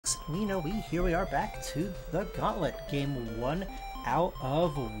folks, here we are back to the Gauntlet. Game 1 out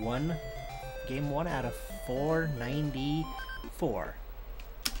of 1. Game 1 out of 494.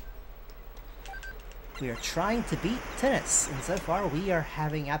 We are trying to beat tennis, and so far we are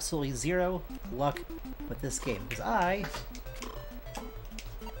having absolutely zero luck with this game, because I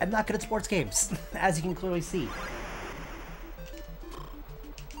am not good at sports games, as you can clearly see.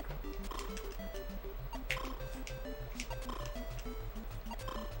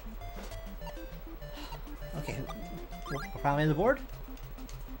 Okay, we're finally on the board.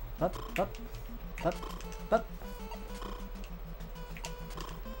 Up, up, up, up.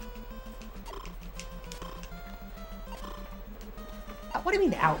 What do you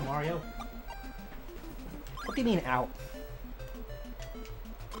mean out, Mario? What do you mean out?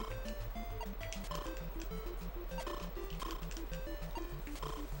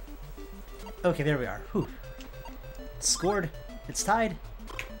 Okay, there we are. Whew. It's scored. It's tied.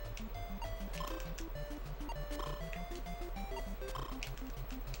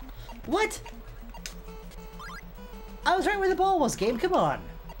 What? I was right where the ball was, game. Come on.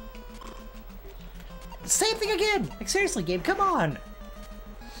 Same thing again. Like, seriously, game. Come on.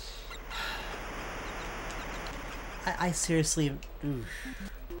 I seriously... Oof.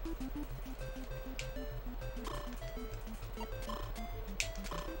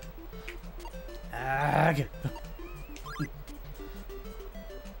 Ugh.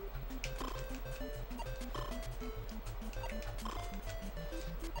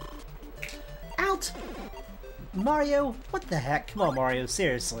 Out! Mario, what the heck? Come on, Mario,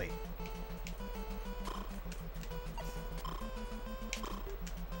 seriously.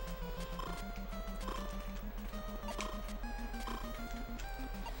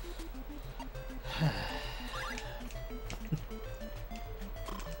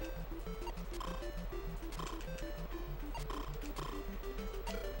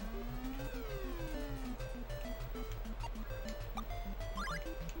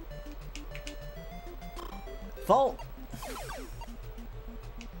 Fault.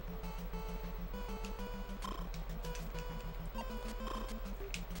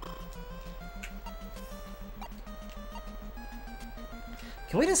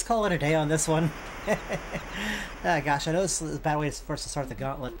 Can we just call it a day on this one? Ah, gosh, I know this is a bad way for us to start the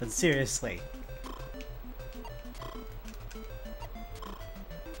Gauntlet, but seriously.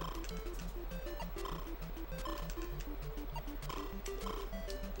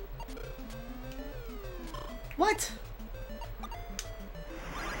 What?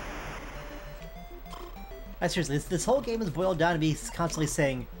 Seriously, this whole game is boiled down to me constantly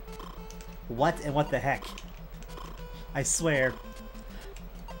saying, what and what the heck? I swear.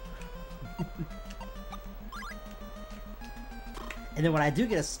 And then when I do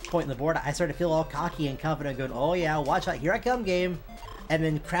get a point in the board, I start to feel all cocky and confident, going, oh yeah, watch out, here I come, game. And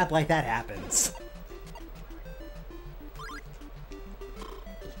then crap like that happens.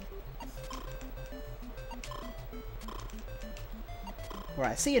 Where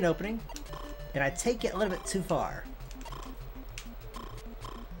I see an opening, and I take it a little bit too far.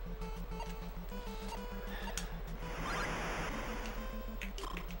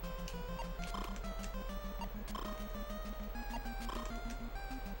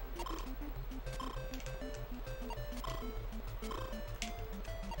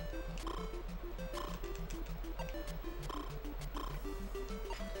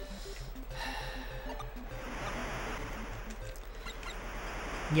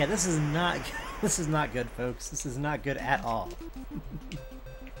 Yeah, this is not good, folks. This is not good at all.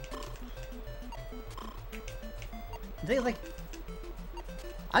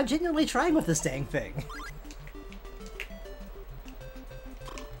 I'm genuinely trying with this dang thing.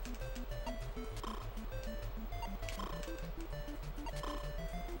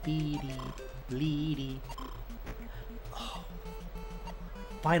 Beady, bleedy. Oh,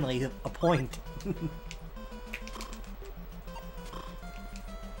 finally, a point.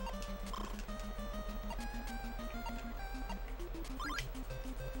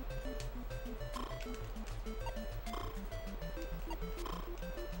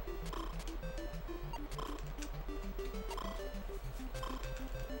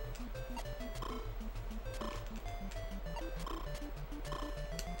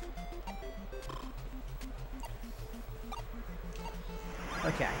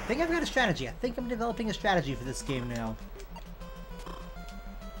 Okay, I think I've got a strategy. I think I'm developing a strategy for this game now.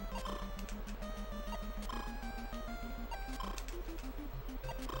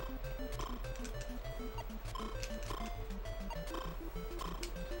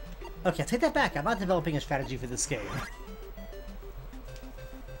 Okay, I take that back. I'm not developing a strategy for this game.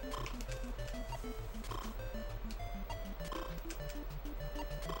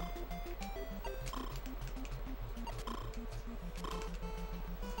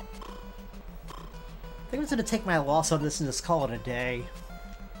 think I'm just gonna take my loss on this and just call it a day.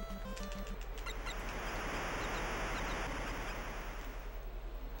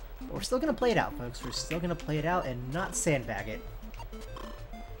 But we're still gonna play it out, folks. We're still gonna play it out and not sandbag it.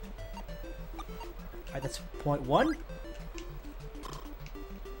 Alright, that's point 1.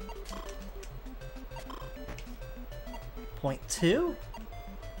 Point 2.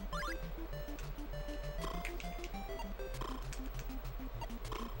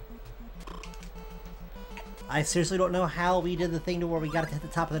 I seriously don't know how we did the thing to where we got it to hit the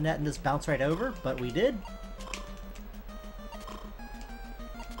top of the net and just bounce right over, but we did.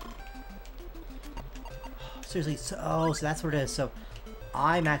 Seriously, so that's what it is. So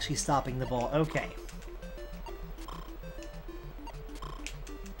I'm actually stopping the ball. Okay.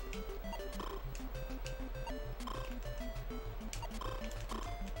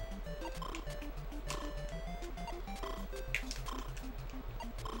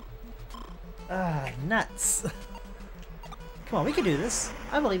 Nuts. Come on, we can do this.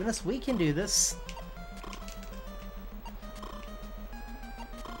 I believe in us. We can do this.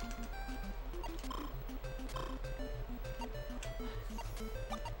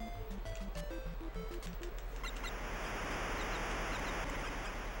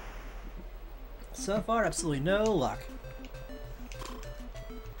 So far, absolutely no luck.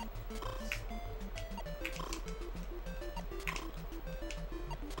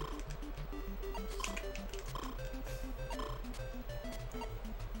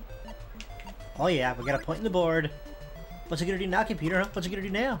 Oh yeah, we got a point in the board. What you gonna do now, computer? What you gonna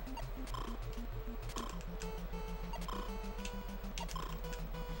do now?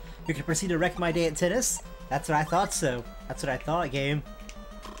 You can proceed to wreck my day at tennis? That's what I thought so. That's what I thought, game.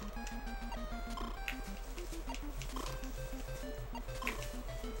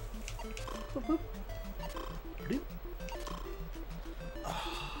 Boop, boop. Boop.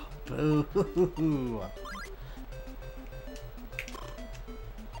 Oh, boo.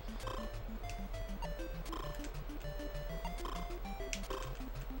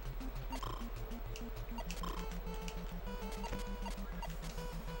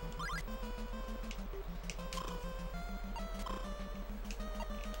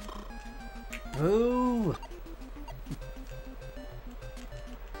 Boo!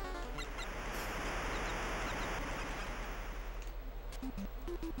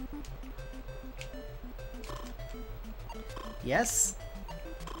 Yes?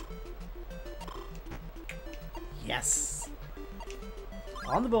 Yes!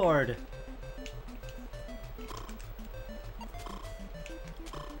 On the board!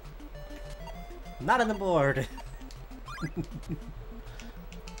 Not on the board!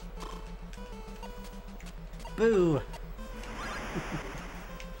 Boo!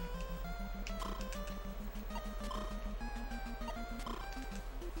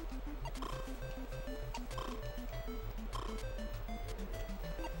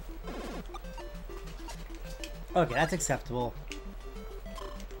 Okay, that's acceptable.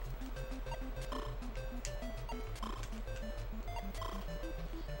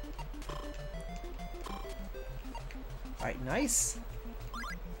 Alright, nice.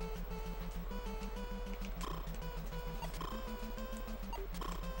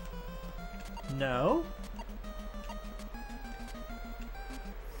 No.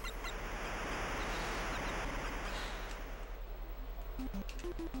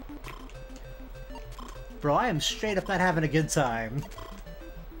 Bro, I am straight up not having a good time.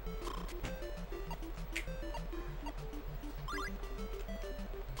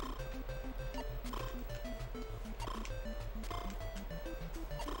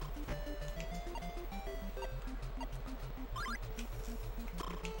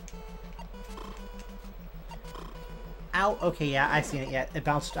 Ow, okay, yeah, I seen it, yeah. It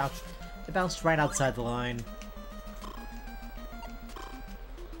bounced out. It bounced right outside the line.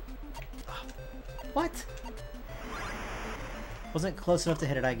 What? Wasn't close enough to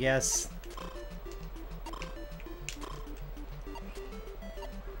hit it, I guess.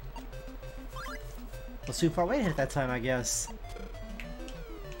 Was too far away to hit it that time, I guess.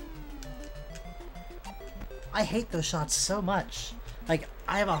 I hate those shots so much. Like,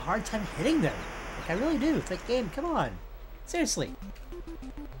 I have a hard time hitting them. Like, I really do. It's like, game, come on. Seriously.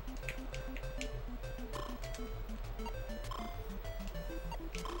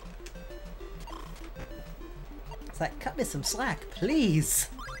 It's like, cut me some slack, please.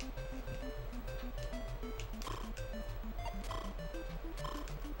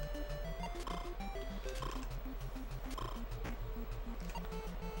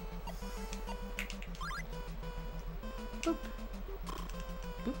 Boop.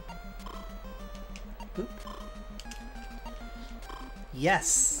 Boop. Boop.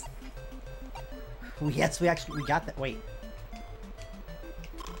 Yes. Yes, we got that. Wait.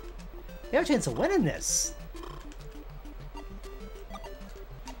 We have a chance of winning this.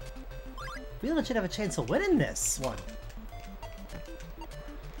 We legit have a chance of winning this one.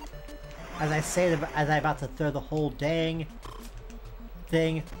 As I say, as I'm about to throw the whole dang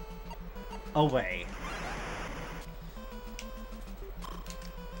thing away.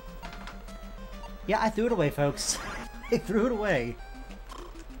 Yeah, I threw it away, folks. I threw it away.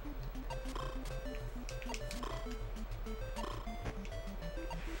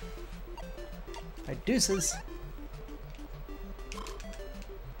 My deuces.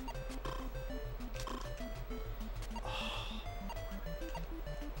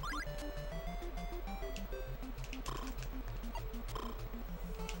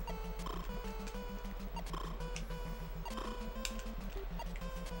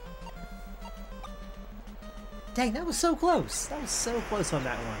 Dang, that was so close. That was so close on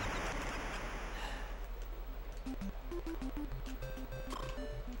that one.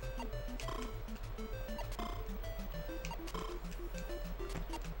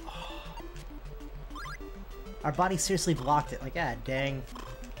 Our body seriously blocked it. Like, ah, dang.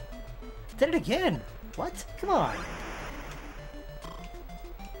 Did it again. What? Come on.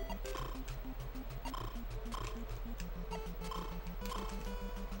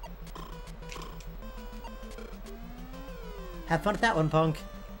 Have fun with that one, punk.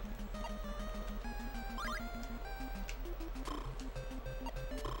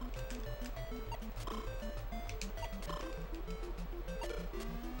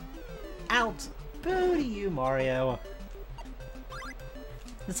 Out! Boo to you, Mario.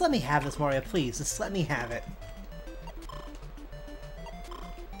 Just let me have this, Mario, please. Just let me have it.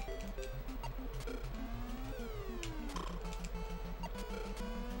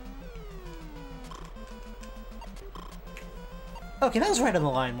 Okay, that was right on the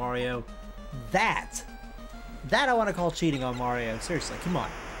line, Mario. That I want to call cheating on Mario. Seriously, come on.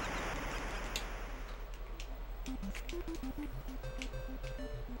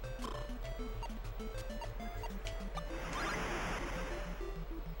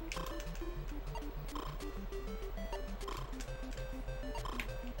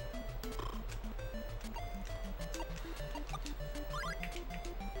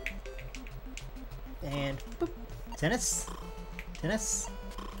 And boop. Tennis. Tennis.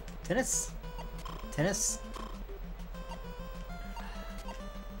 Tennis. Tennis.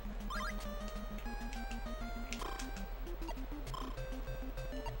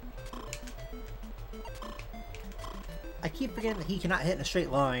 I keep forgetting that he cannot hit in a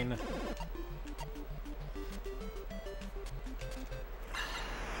straight line.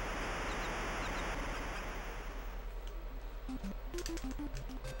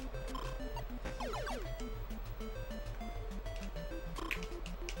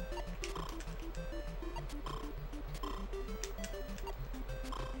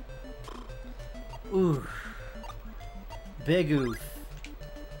 Ooh. Big oof.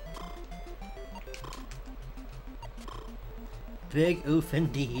 Big oof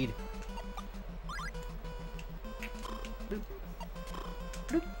indeed. Bloop.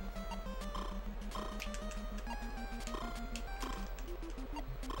 Bloop.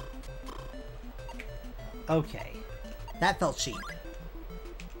 Okay. That felt cheap.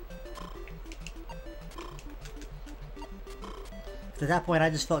 At that point, I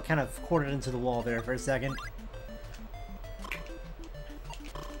just felt kind of quartered into the wall there for a second.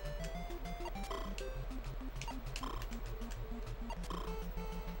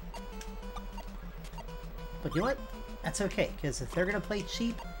 But you know what? That's okay, because if they're gonna play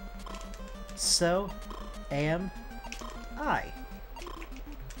cheap, so am I.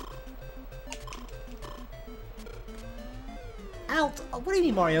 Out! Oh, what do you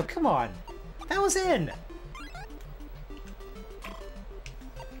mean, Mario? Come on! That was in!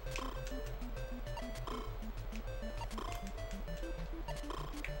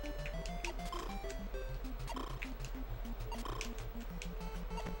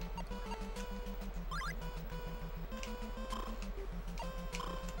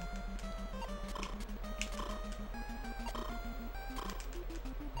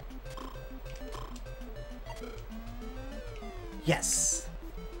 Yes!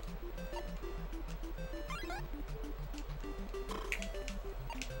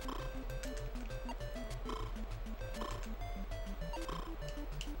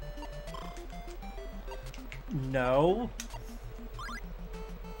 No.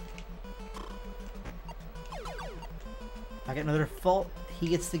 I get another fault. He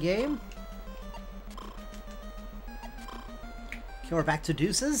gets the game. Okay, we're back to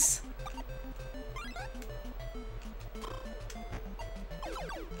deuces.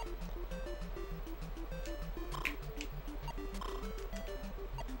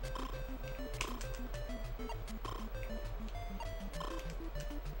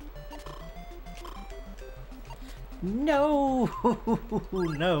 No!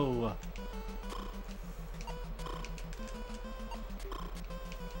 No!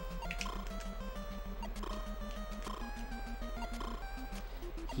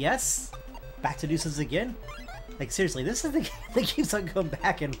 Yes? Back to deuces again? Like, seriously, this is the game that keeps on going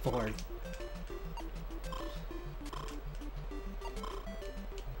back and forth.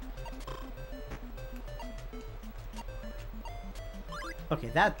 Okay,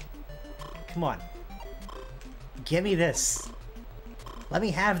 that... Come on. Give me this. Let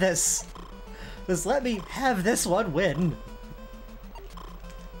me have this. Just let me have this one win.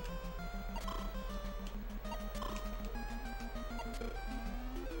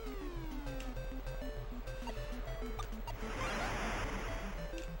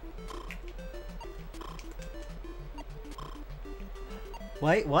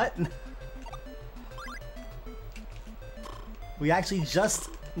 Wait, what? We actually just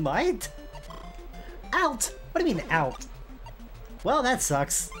might? Out! What do you mean, out? Well, that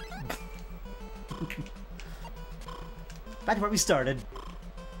sucks. Back to where we started.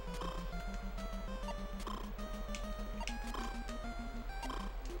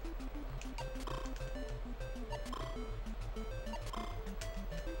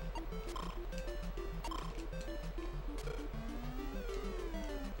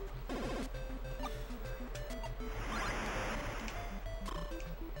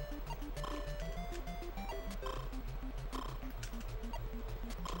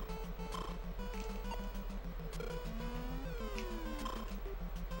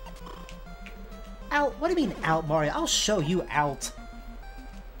 Out? What do you mean out, Mario? I'll show you out.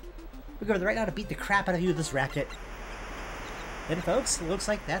 We're going right now to beat the crap out of you with this racket. And folks, it looks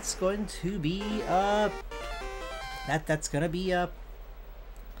like that's going to be, that's gonna be,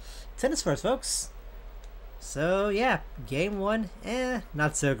 tennis for us, folks. So, yeah, game one,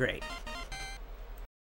 not so great.